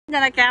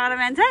जना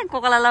क्यामेराम्यान छ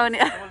कोकोला लाउने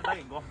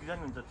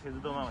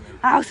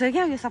आउँछ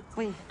क्या यो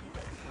सबै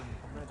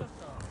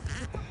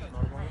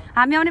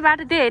हामी आउने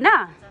बाटो त्यही होइन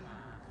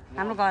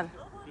हाम्रो घर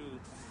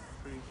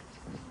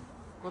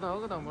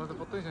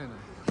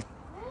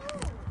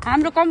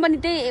हाम्रो कम्पनी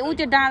त्यही ऊ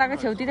त्यो डाँडाको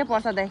छेउतिर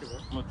पर्छ दाइ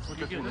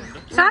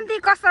शान्ति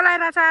कस्तो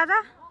लागिरहेछ आज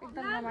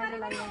एकदम रमाइलो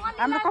लाग्यो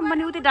हाम्रो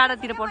कम्पनी उतै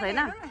डाँडातिर पर्छ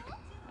होइन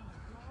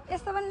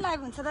यस्तो पनि लाइभ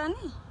हुन्छ त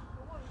अनि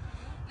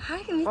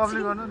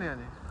पब्लिक गर्नु नि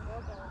अनि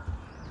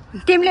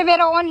तिमीले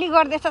मेरो ओन्ली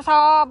गर्दैछ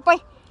सबै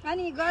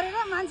अनि गरेर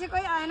मान्छे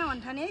कोही आएन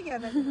भन्छ नि है के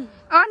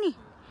अनि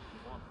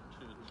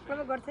कब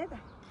गर्छ है त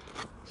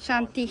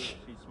शान्ति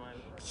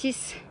सिस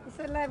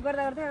यसो लाइभ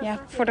गर्दा गर्दै यहाँ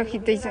फोटो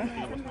खिच्दैछ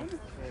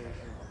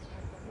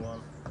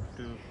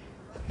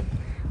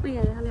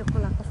उयो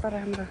खोला कस्तो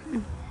राम्रो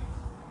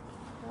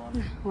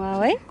वा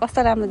है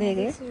कस्तो राम्रो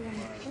देखेको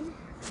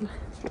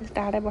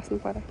टाढै बस्नु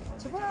पर्यो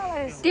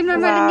तिम्रो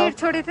मैले नेट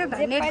छोडेको थिएँ त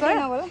नेट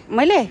गयो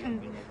मैले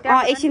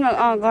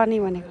एकछिनमा गर्ने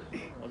भनेको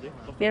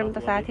मेरोमा त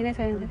साथी नै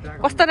छैन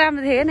कस्तो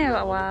राम्रो देखेँ नि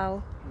वाउ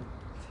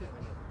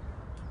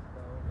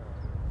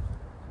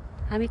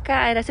हामी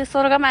कहाँ आइरहेको छौँ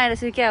स्वर्गमा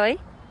आइरहेको छौँ क्या है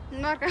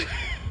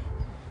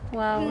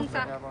वाउ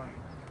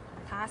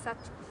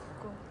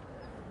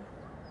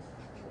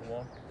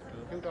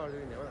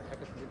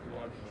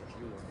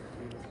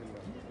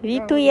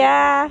रितुया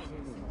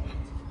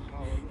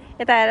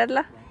यता हेर ल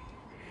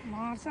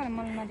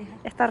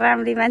यस्तो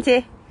राम्री मान्छे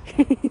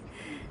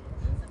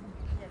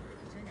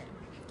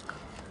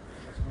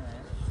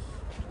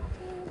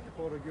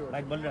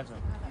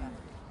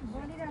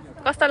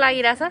कस्तो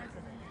लागिरहेछ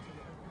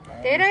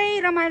धेरै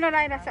रमाइलो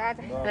लागिरहेछ आज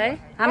है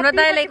हाम्रो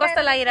दाइलाई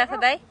कस्तो लागिरहेछ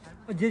दाइ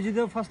जे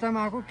जित्यो फर्स्ट टाइम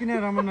आएको किन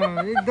रमाउनु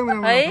एकदम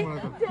राम्रो है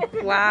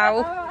वाउ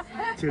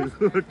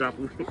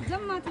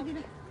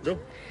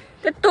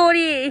त्यो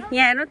तोरी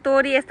यहाँ हेर्नु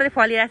तोरी यस्तै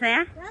फलिरहेछ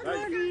यहाँ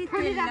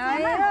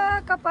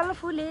कपाल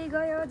फुले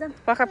गयो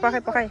पकाइ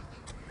पकाइ पकाइ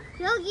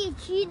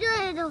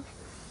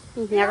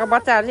यहाँको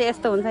बच्चाहरू चाहिँ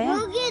यस्तो हुन्छ यहाँ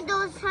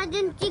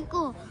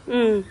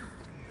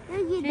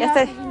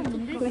यस्तै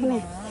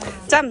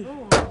चम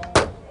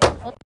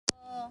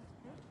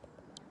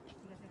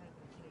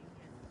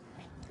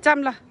चम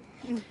ल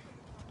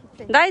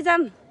दाइ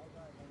जाम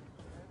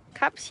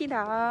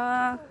खाप्सिदा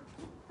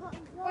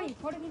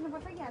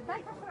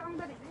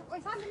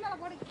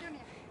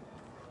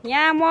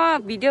यहाँ म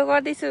भिडियो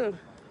गर्दैछु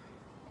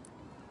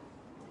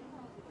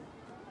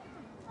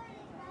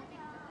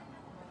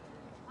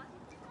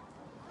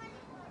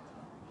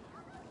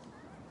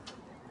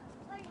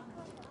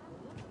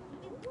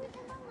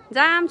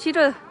जाम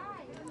छिटो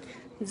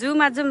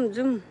जूमा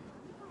जाउँ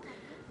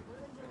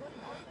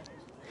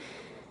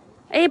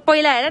ए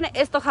पहिला हेर न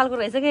यस्तो खालको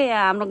रहेछ कि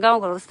हाम्रो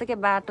गाउँघर जस्तो के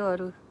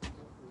बाटोहरू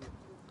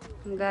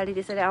गाडी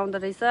त्यसरी आउँदो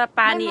रहेछ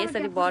पानी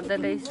यसरी भर्दो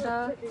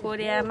रहेछ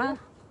कोरियामा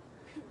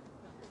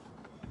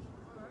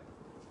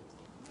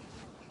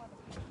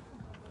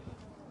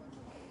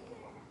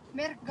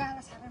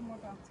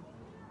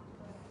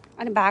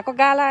अनि भएको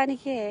गाला अनि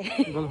के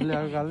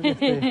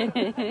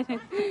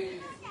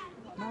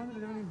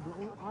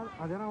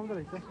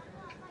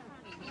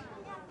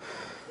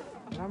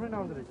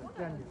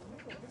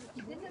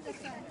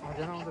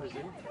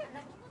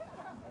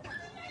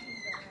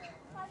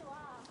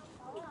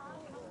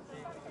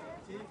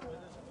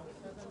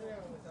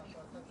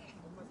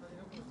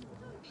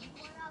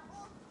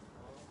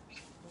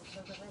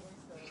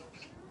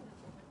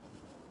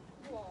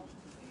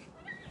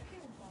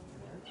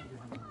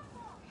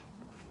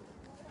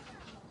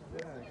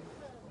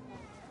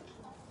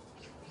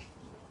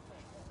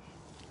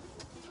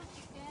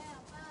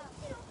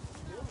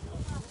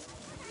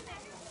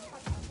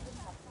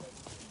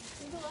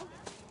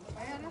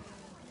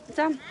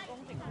जाम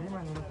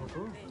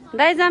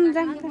दाइ जाम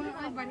जाम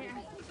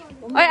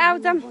ओइ आऊ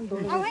जाम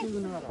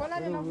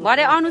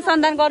भरे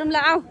अनुसन्धान गरौँ ल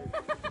आऊ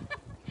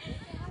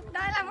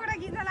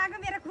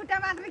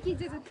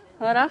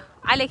हो र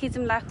अहिले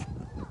खिचौँ ल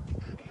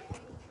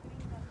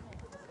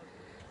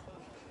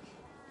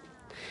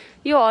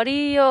यो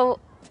हरियो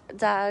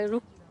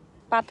रुख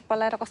पात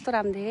पलाएर कस्तो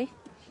राम्रो देखेँ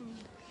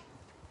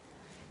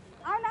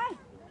है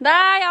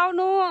दाइ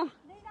आउनु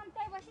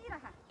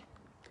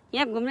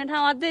यहाँ घुम्ने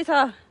ठाउँ अझै छ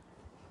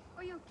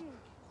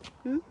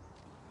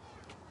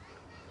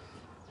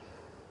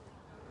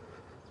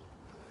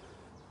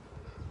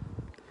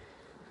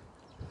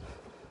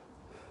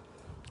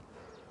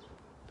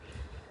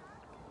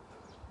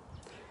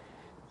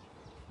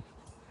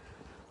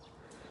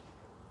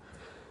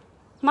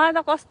मलाई त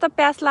कस्तो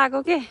प्यास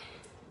लाग्यो के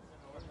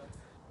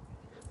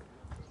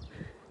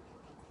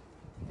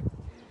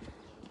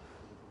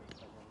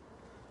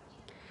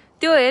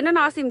त्यो हेर्न न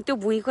असिम त्यो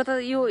भुइँको त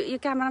यो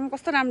क्यामेरामा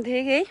कस्तो राम्रो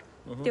देखेँ है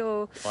त्यो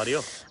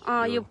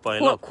यो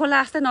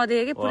खोला जस्तै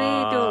नदेखेँ कि पुरै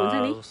त्यो हुन्छ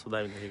नि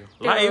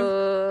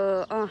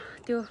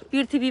त्यो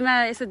पृथ्वीमा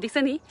यसो देख्छ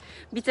नि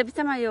बिचा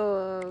बिचामा यो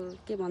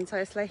के भन्छ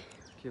यसलाई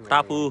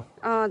टापु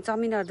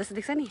जमिनहरू जस्तो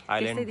देख्छ नि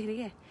त्यस्तै देख्ने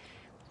के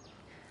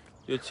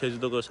यो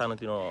छेजुदोको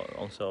सानोतिनो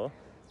अंश हो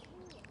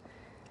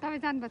तपाईँ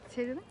जानुभएको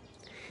छेजुदो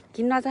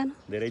किन नजानु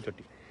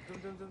धेरैचोटि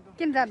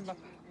किन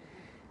जानुभएको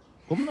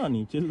घुम्न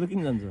नि चेल्दो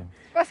किन जान्छ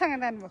कोसँग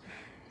जानुभयो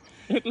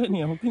एक्लै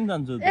नि अब किन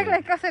जान्छु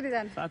एक्लै कसरी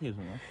जानु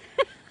साथीहरूसँग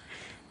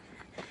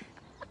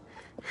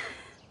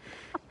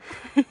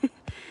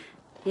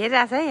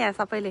हेरिरहेछ है यहाँ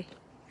सबैले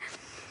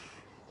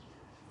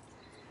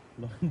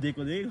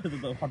दिएको त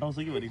फटाउँछ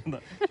कि भनेको त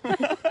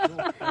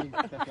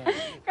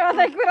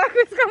कसै कुरा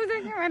कुस्काउँछ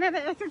कि भनेर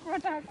यसो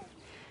कोठाको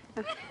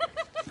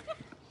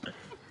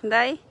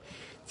दाइ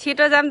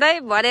छिटो जाम दाइ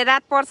भरे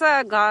रात पर्छ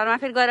घरमा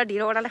फेरि गएर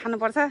ढिलो ओडाले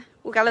खानुपर्छ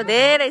उकालो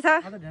धेरै छ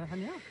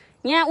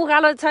यहाँ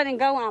उकालो छ नि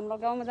गाउँ हाम्रो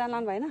गाउँमा जानु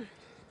लानु भएन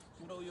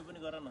पुरा उयो पनि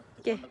गर न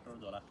के कन्डक्टर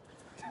झोला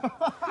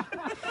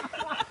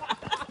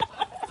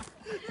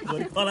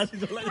खलासी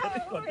झोला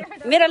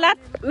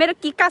मेरो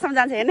कि कहाँसम्म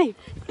जान्छ हेर्ने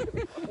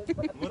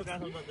मोर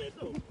कहाँसम्म जान्छ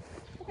यसो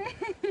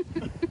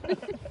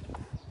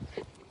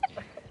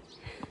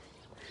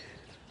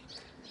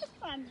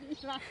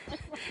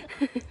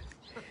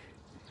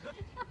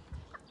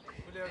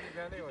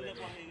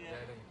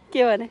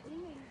के भने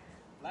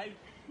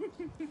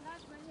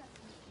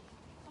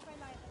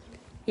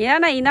हिँड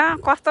न हिँड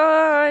कस्तो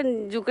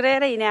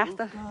झुक्रेर हिँडे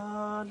जस्तो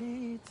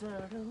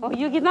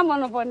यो गीत नै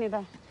बोल्नु पर्ने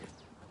त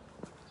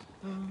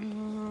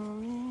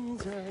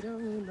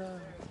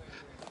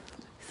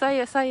सही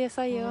हो सही हो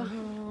सही हो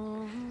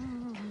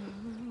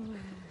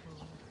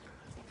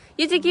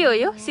यो चाहिँ के हो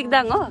यो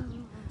सिक्दाङ हो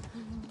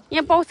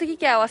यहाँ पाउँछ कि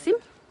क्या हो असिम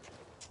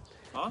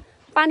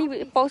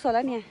पानी पाउँछ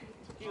होला नि यहाँ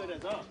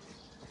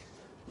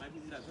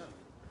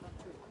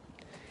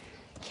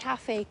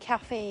क्याफे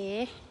क्याफे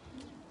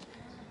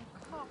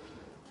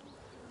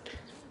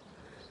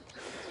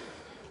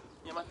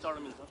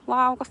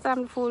वाउ कस्तो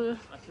राम्रो फुल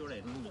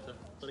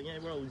तर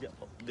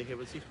यहाँबाट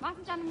देखेपछि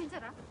माथि जानु मिल्छ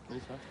र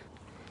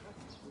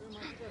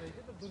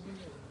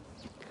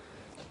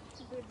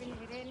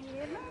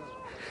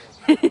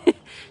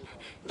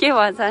के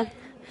भन्छ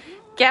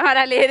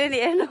क्यामेराले हेऱ्यो नि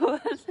हेर्नु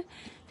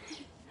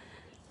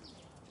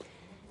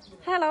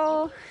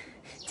हेलो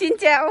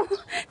चिन्च्याउ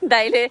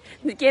दाइले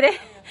के अरे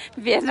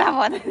भेट्न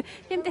भन्दा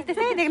किन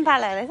त्यसै देख्न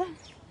थाल्यो रहेछ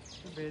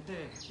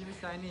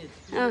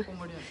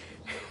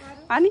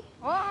अनि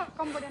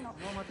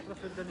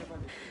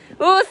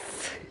उस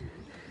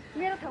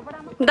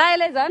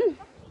दाइले झन्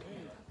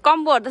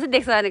कम्बोहरू जस्तै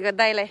देख्छ भनेको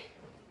दाइलाई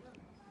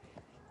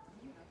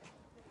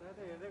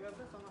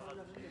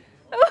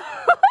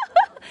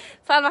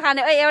शर्मा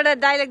खाने ओ एउटा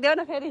डाइलेक्ट देऊ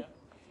न फेरि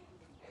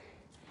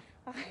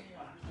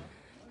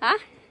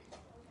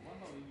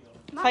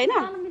छैन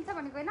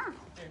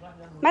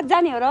माथि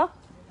जाने हो र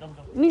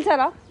मिल्छ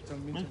र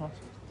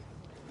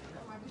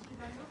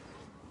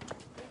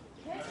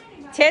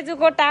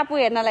छेजुको टापु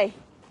हेर्नलाई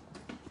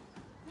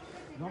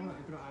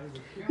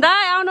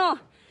दाइ आउनु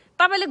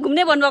तपाईँले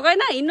घुम्ने भन्नुभएको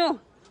होइन हिँड्नु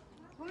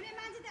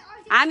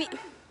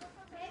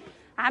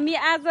हामी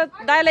आज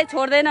दाइलाई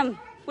छोड्दैनौँ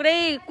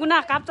पुरै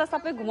कुना काप्चा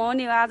सबै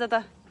घुमाउने हो आज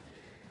त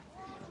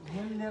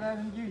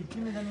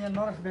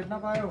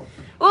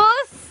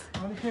ओस्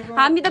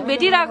हामी त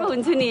भेटिरहेको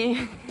हुन्छु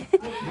नि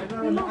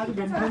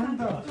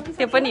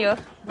त्यो पनि हो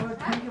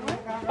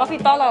कफी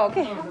तल हो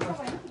के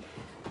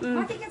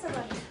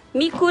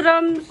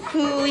मिकुरम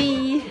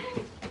सुई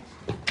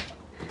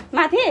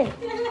माथि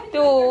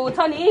त्यो छ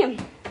नि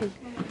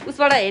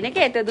उसबाट हेर्ने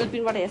के त्यो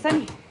दूरबीनबाट हेर्छ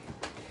नि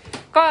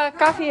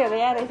कफीहरू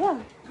यहाँ रहेछ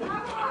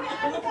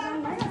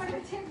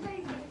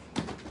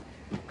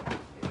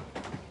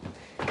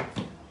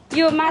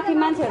यो माथि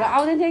मान्छेहरू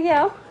आउँदैन थियो क्या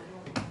हो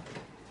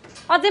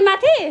अझै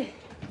माथि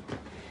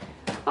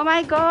ओ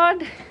माई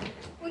गड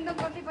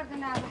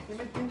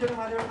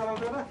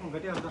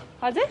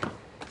हजुर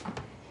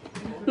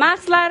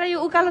मास्क लाएर यो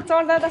उकालो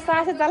चढ्दा त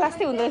सासै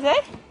जलास्ती हुँदो रहेछ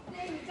है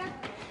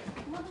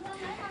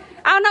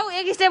आउन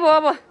एक स्टेप हो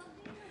अब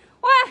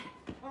ओ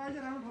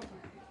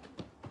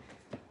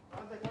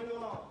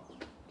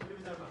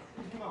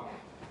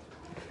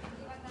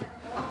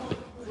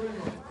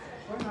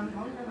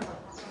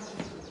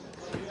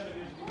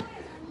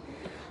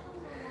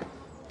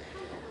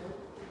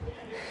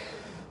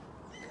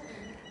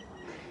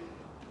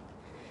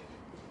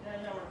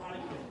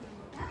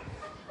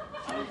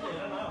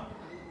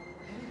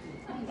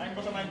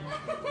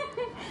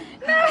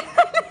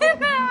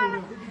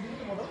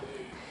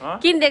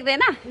किन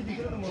देख्दैन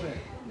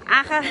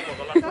आँखा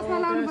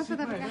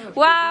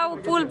वाउ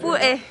पुल पुल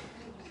ए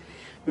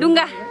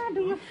डुङ्गा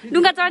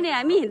डुङ्गा चढ्ने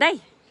हामी दाइ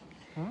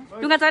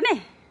डुङ्गा चढ्ने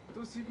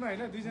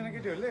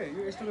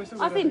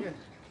असिन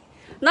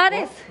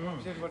नरेश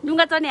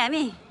डुङ्गा चढ्ने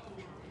हामी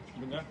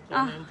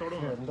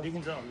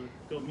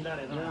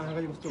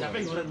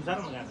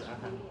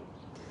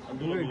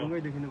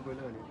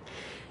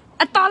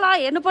तल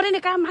हेर्नु पर्यो नि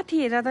कहाँ माथि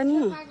हेर त नि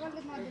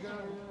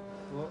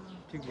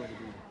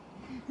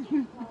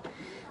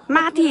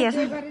माथि हेर्छ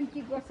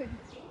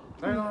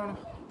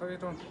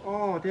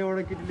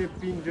त्यहाँबाट केटीले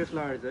पिङ्क ड्रेस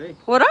लगाएर है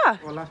हो र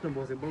लास्टमा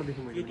बसेँ बल्ल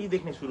देखेँ मैले केटी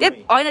देख्ने सुरु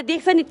होइन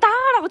देख्छ नि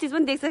टाढाको चिज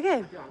पनि देख्छ के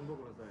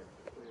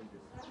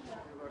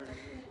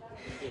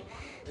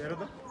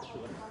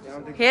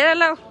हेर ल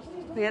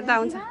हेर्दा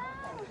हुन्छ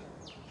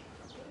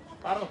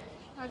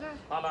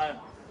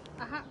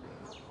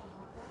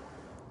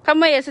कम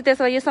म हेर्छु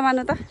त्यसो यो सामान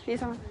हो त यो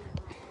सामान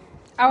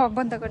अब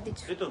बन्द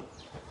गरिदिन्छु रितु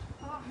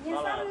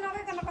यहाँ साउन्ड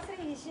नगइकन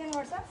कसरी सेन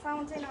गर्छ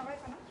साउन्ड चाहिँ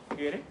नगइकन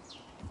के अरे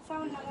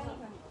साउन्ड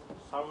नगइकन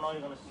साउन्ड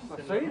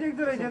नआइकन सही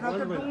देख्दो रहेछ त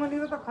त्यो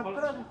डुङ्गनीको त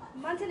खतरा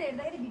मान्छेले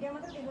हेर्दाखेरि भिडियो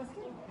मात्रै देख्छ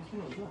कि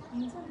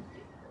हुन्छ नि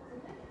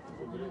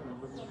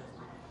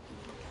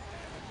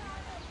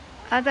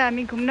आज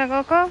हामी घुम्न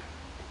गएको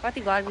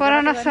कति घर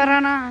कोरोना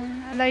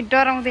सरोनालाई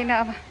डराउँदैन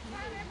अब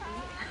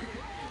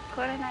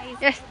कोरोना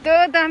यस्तो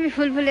दामी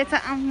फुल फुलेछ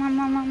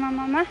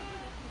आमामामामामा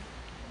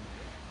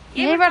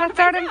यहीँबाट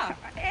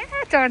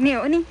चढ्ने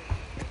हो नि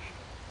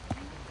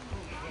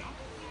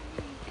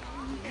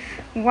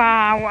वा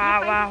वा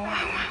वा वा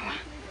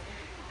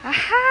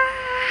आहा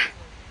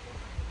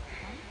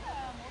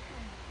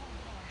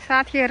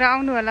साथीहरू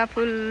आउनु होला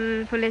फुल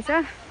फुलेछ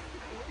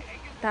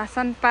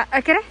धासन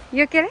पार्क के अरे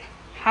यो के अरे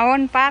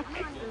हावन पार्क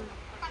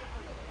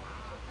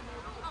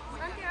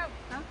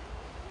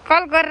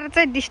कल गरेर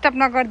चाहिँ डिस्टर्ब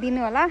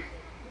नगरिदिनु होला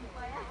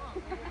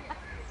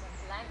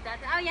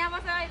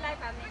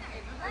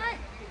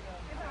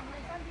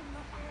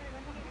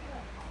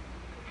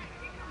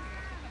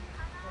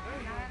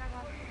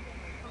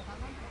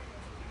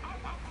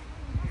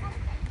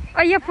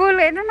यो फुल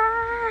हेर्नु न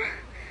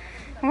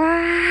वा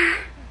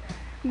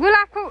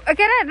गुलाबको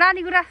के अरे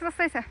रानी गुराँस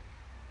जस्तै छ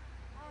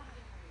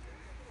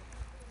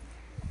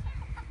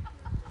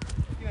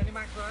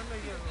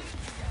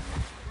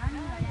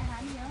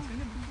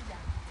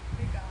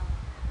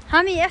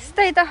हामी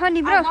यस्तै त हो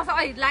नि ब्रो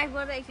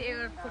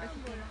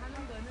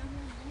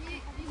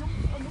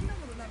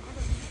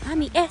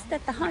हामी यस्तै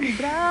त हो नि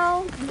ब्रो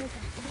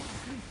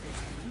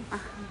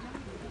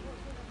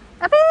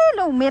अबे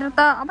लौ मेरो त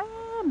अबे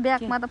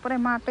ब्यागमा त पुरै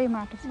माटै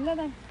माटो छ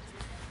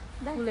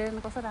फुल हेर्नु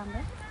कस्तो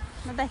राम्रो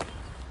ल दाइ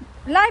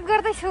लाइभ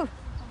गर्दैछु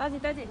ताजी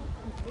ताजी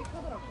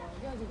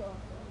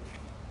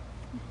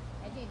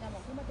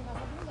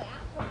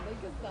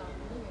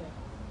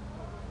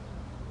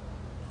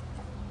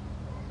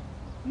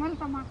मैले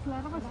त मास्क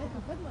लगाएर बसेको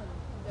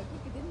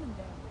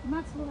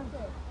मास्क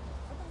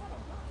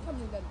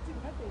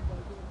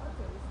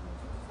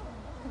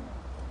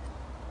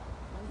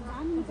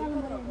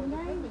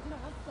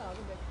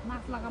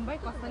मास्क लगाउँ भाइ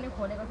कसैले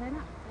खोलेको छैन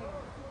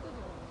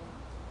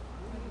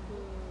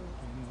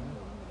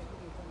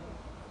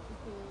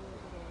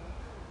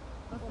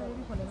कसैले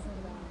पनि खोलेको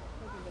छैन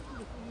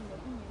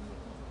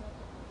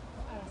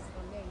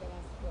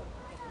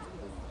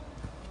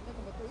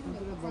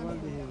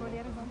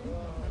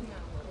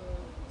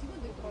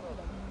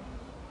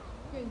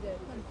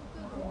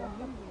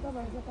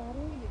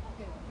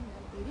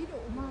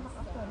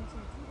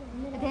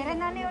धेरै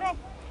नानी रे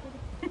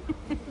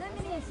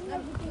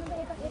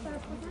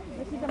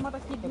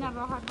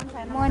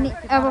म नि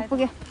अब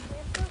पुग्यो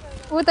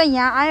ऊ त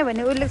यहाँ आयो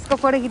भने उसले उसको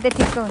फोटो खिच्दा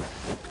ठिकको हुन्छ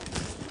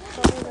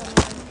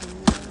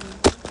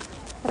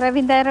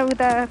रविन्दा र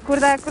उता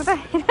कुर्दा कुर्दा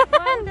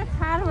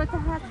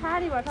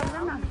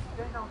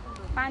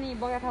पानी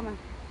बगेको ठाउँमा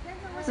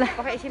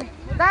एकछिन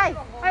दाइ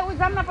ऊ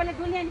जाऊँ न पहिला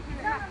दुनियाँ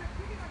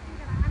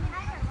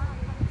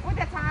ऊ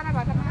त्यो छाना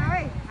भएको ठाउँमा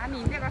है हामी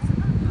हिँड्दै गर्छौँ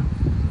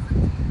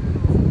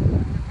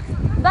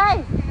दाइ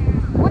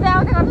उता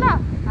आउँदै गर ल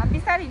हामी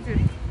बिस्तारै हिँड्छु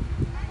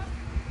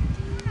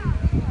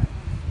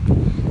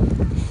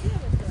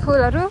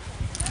फुलहरू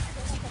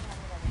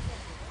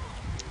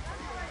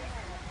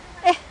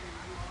ए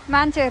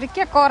मान्छेहरू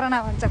के कोरोना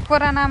भन्छ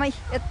कोरोनामै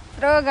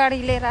यत्रो गाडी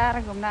लिएर आएर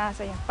घुम्न आएको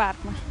छ यहाँ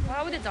पार्कमा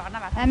ऊ त्यो झर्ना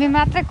भएको हामी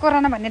मात्रै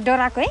कोरोना भन्ने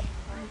डराएको है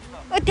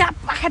ओ त्यहाँ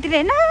पाखातिर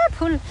होइन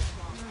फुल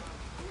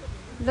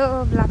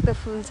लोभ लाग्दो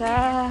फुल छ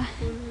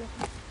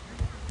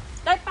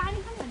दाइ पानी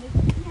खानु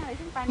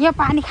भन्दै यो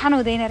पानी खानु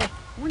हुँदैन रे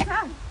हुन्छ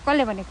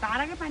कसले भनेको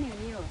धाराकै पानी हो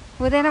नि यो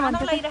हुँदैन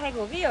भन्छ लगाइराखेको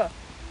हो कि यो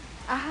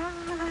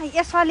आहा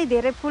यसपालि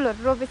धेरै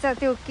फुलहरू रोपेछ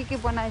त्यो के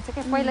बनाएछ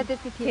क्या पहिला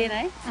त्यति थिएन थिएन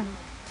है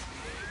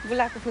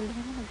गुलाबको फुल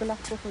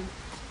गुलाबको फुल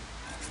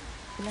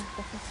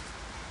गुलाबको फुल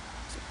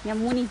यहाँ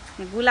मुनि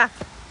यहाँ गुलाब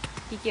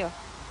के हो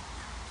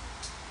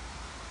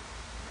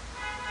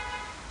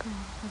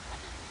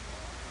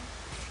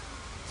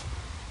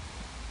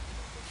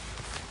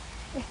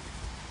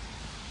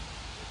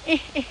ए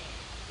ए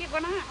के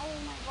गर्नु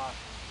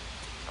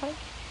खै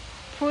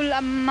फुल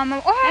आम्मामा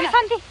ओ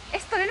शान्ति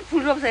यस्तो नि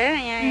फुल रोप्छ हेर न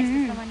यहाँ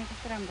यस्तो भने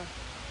कस्तो राम्रो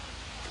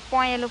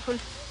पहेँलो फुल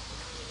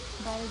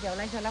बाबु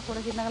झ्याउला झ्याउला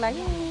फोटो खिच्नको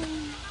लागि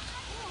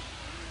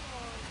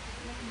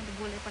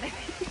बोले पढाइ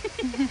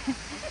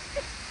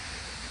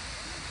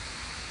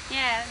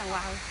यहाँ हेर न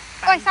वाउ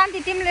ओइ शान्ति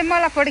तिमीले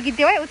मलाई फोटो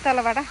खिच्यौ है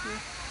उत्तलबाट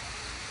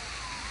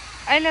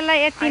अहिलेलाई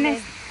यति नै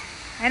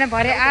होइन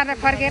भरे आएर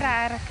फर्केर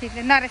आएर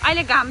खिच्ने नरेश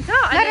अहिले घाम छ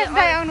नरेश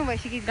दाइ आउनु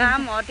भइसक्यो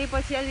घाम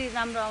हटेपछि अलि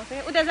राम्रो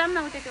आउँछ उता जाऊँ न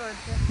उता त्यो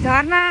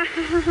झर्ना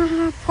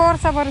फोहोर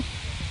छ बरु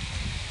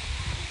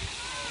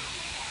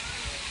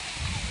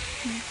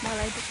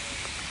मलाई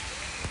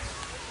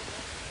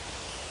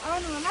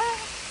आउनु होला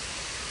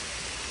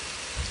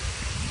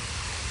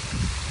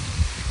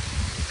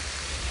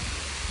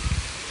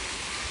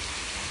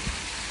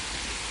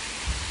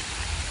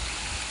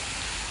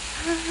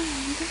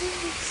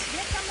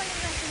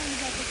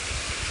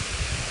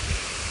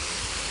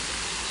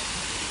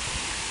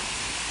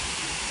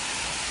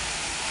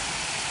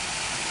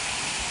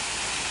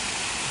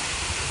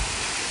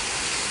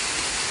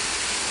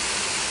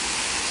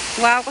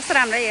वा कस्तो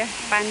राम्रो है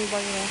पानी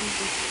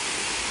बगिरहेको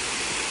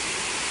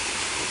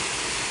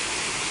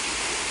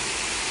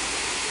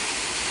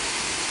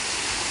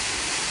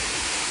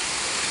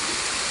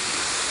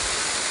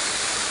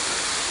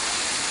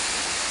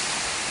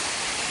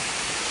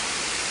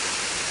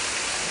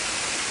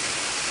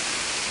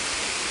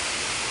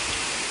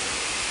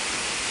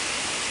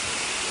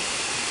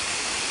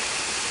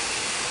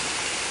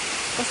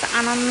कस्तो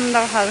आनन्द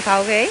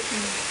खालको है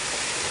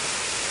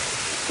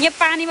यो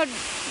पानीमा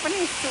पनि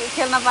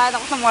खेल्न पाए त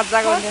कस्तो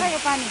मजाको हुन्छ यो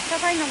पानी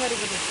सफाइ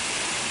नगरेको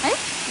है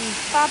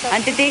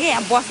अनि त्यतिकै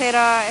यहाँ बसेर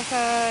यसो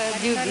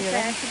जिउ भिजेर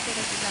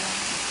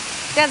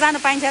त्यहाँ जानु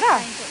पाइन्छ र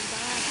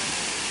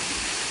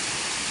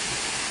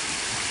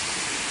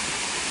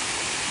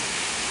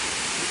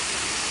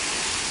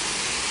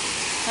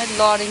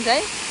लडिन्छ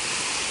है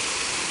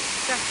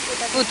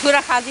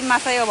थुरा खाजी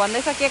माछा यो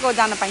भन्दैछ के को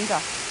जान पाइन्छ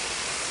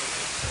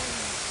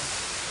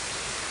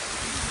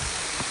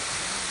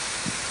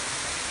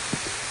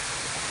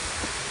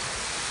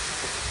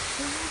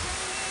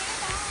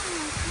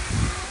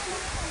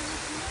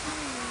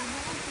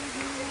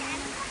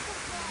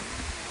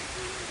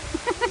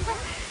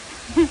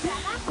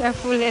त्यहाँ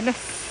फुल हेर्नु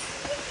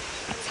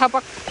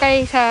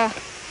छपक्कै छ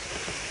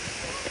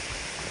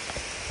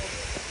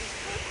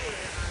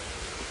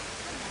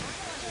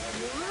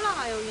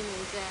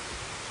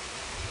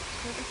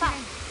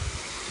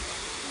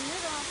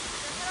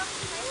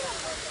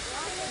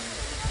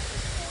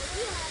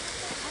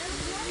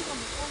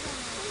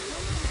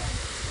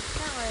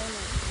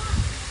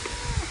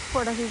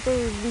फोटो खिच्दै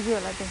बिजी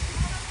होला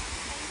त्यो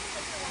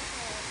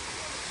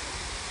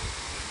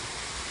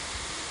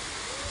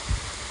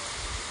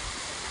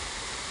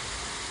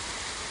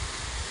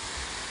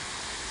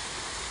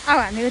अब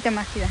हामी उता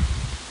माथि जा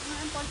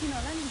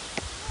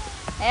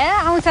ए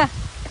आउँछ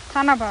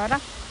थाना भएर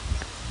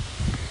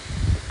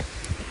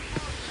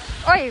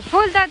ओइ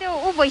फुल त त्यो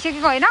ऊ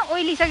भइसकेको होइन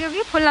ओइलिसक्यो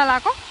कि फुल्न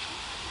लगाएको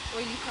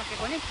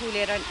ओइलिसकेको नि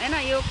फुलेर होइन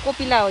यो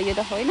कोपिला हो यो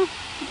त होइन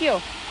के हो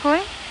खोइ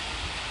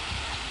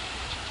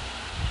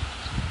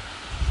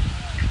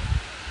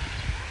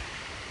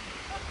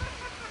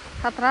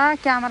खतरा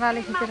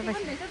क्यामेराले खिचेर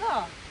पछि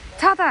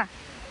छ त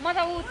म त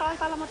ऊ तल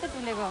तल मात्रै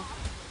तुलेको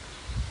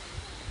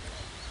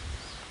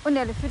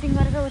उनीहरूले सुटिङ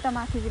गरेको उता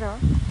माथितिर हो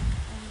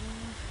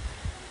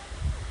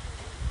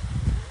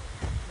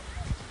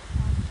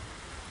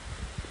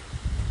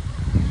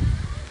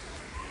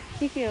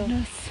के हो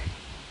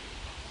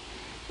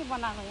के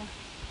बनाएको यहाँ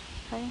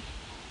खै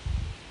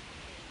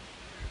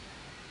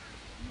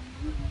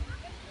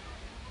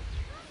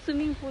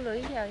स्विमिङ पुल हो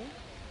कि क्या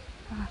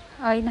हो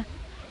होइन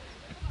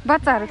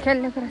बच्चाहरू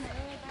खेल्ने कुरा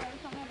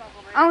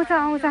आउँछ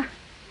आउँछ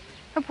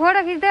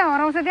फोटो खिच्दै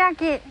हराउँछ त्यहाँ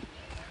के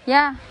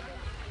यहाँ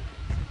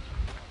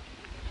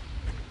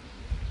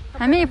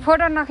हामी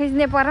फोटो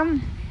नखिच्ने परौँ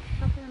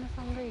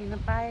सबैजनासँगै हिँड्न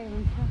पाए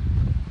हुन्छ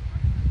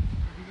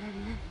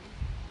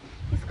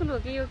स्कुल हो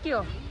कि यो के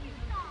हो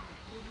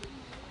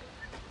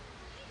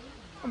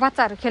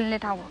बच्चाहरू खेल्ने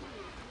ठाउँ हो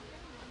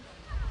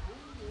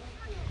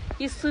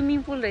यो स्विमिङ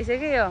पुल रहेछ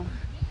क्या यो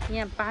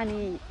यहाँ पानी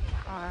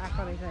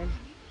आएको रहेछ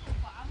अहिले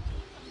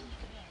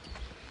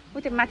ऊ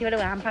त्यो माथिबाट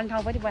हामफाङ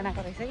ठाउँ पनि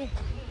बनाएको रहेछ कि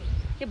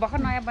त्यो भर्खर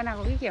नयाँ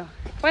बनाएको कि के हो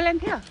पहिला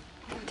पनि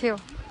थियो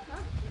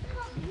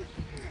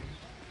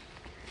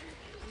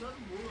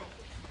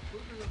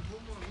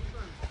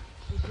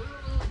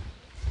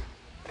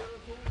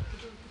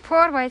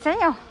फोहोर भएछ है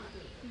यो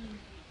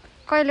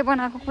कहिले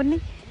बनाएको पनि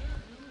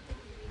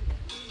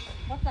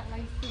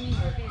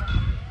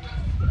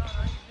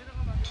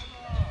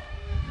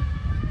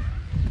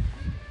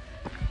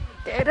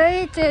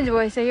धेरै चेन्ज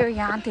भइसक्यो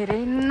यहाँ धेरै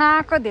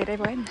नाको धेरै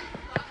भयो नि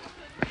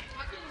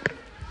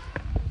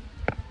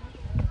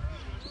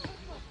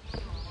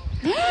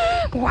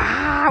वा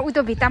उ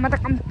त्यो भित्तामा त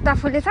कम्ता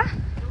फुलेछ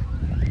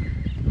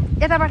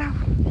यताबाट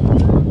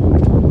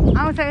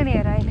आउँछ नि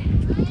हेर अहिले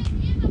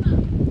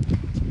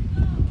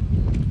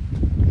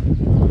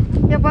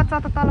यो बच्चा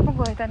त तल पो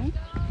गयो त नि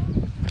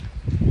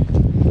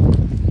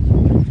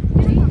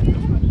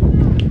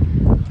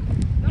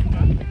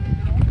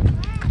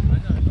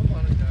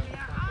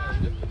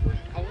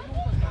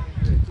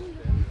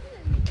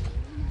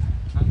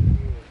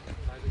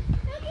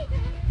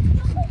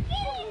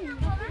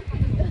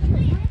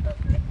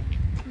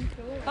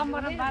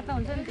बाटो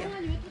हुन्छ नि त्यो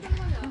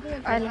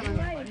अहिले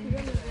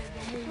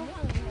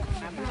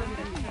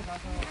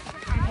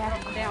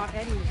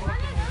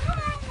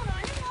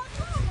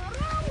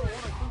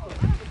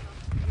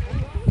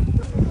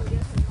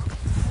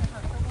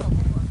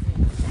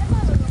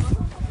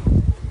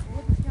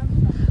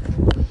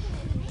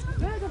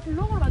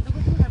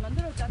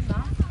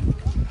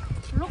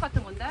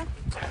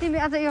तिमी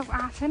अझ यो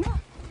आएको छैन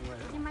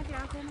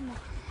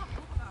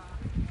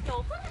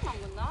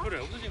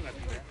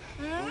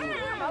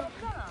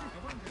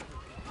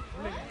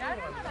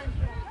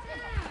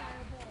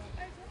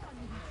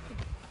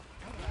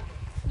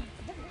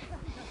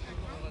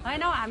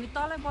होइन हामी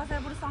तलै बसेर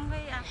बरु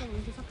सँगै आएको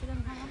हुन्थ्यो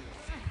सबैजना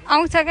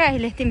आउँछ क्या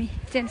अहिले तिमी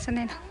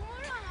टेन्सनै न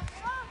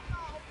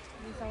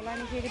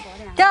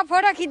त्यहाँ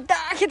फोटो खिच्दा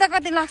खिच्दा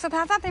कति लाग्छ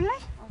थाहा छ तिमीलाई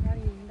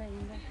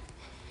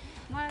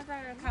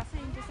मलाई त खासै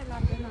इन्ट्रेस्टै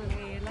लाग्दैन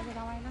हेर्दा चाहिँ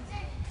रमाइलो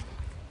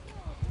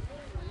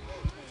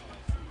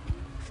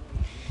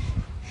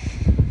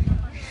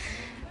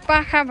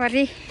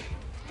पाखाभरि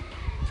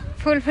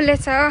फुल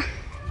फुलेछ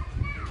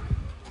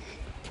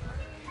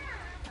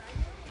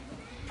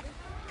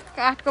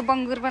काठको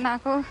बङ्गुर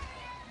बनाएको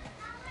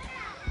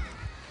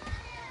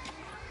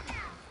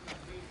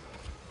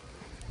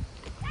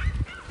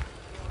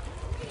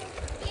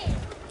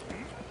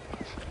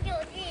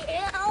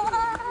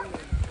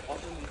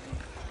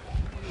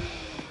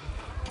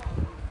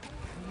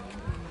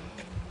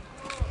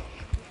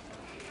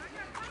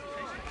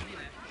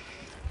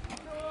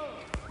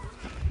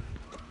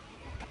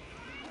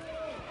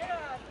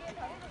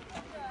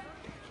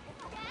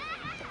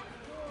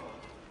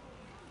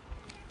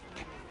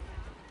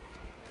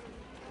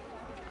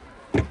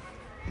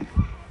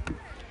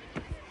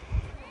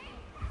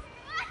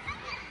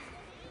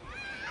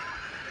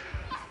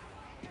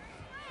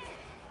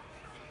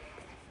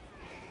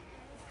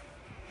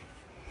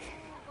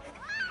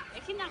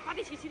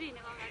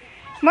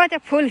म त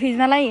फुल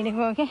खिच्नलाई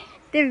हिँडेको हो कि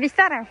त्यो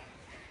बिस्तारै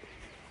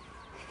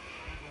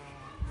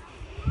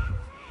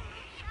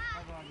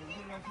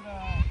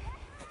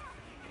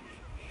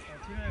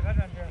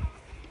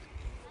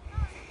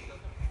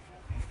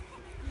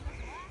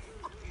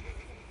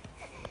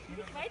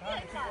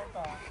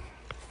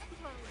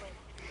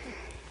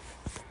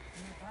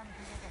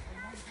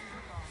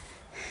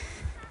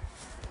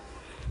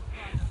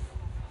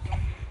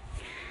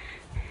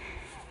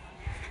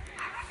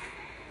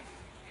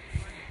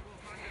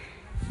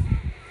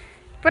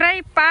पुरै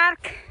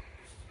पार्क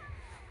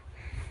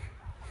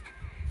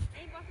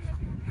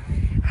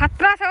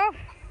खतरा छ हौ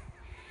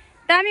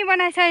दामी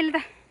बनाएछ अहिले त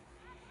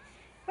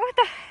ऊ त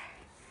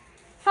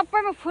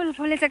सबैमा फुल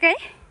फुलेछ के है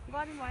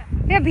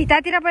यो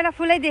भित्तातिर पहिला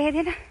फुलै देखेको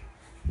थिएन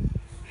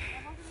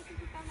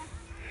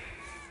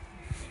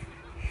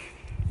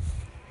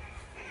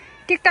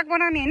टिकटक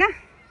बनाउने होइन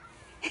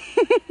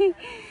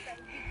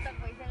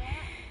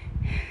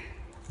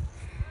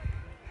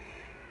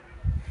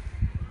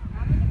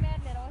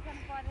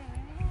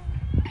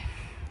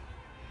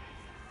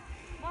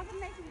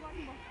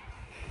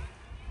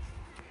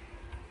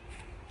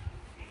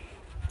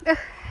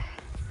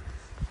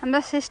हाम्रो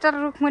सिस्टर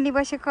रुखमुनि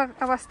बसेको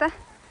अवस्था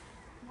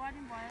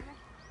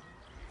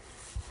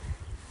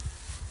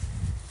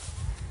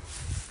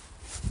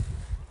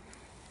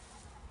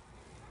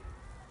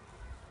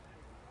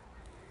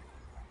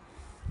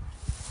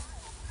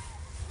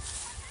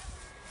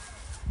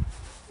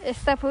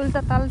यस्ता फुल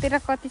त तलतिर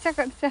कति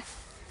छ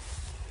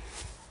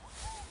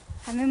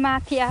हामी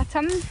माथि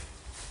आछौँ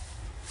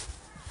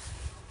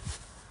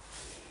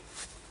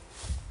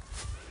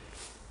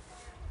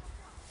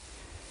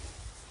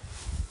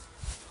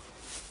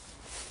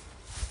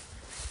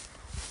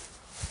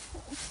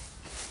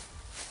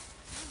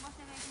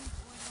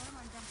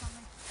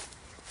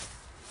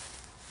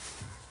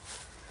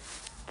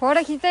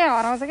फोटो खिच्दै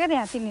हराउँछ क्या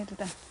त्यहाँ तिनीहरू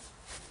त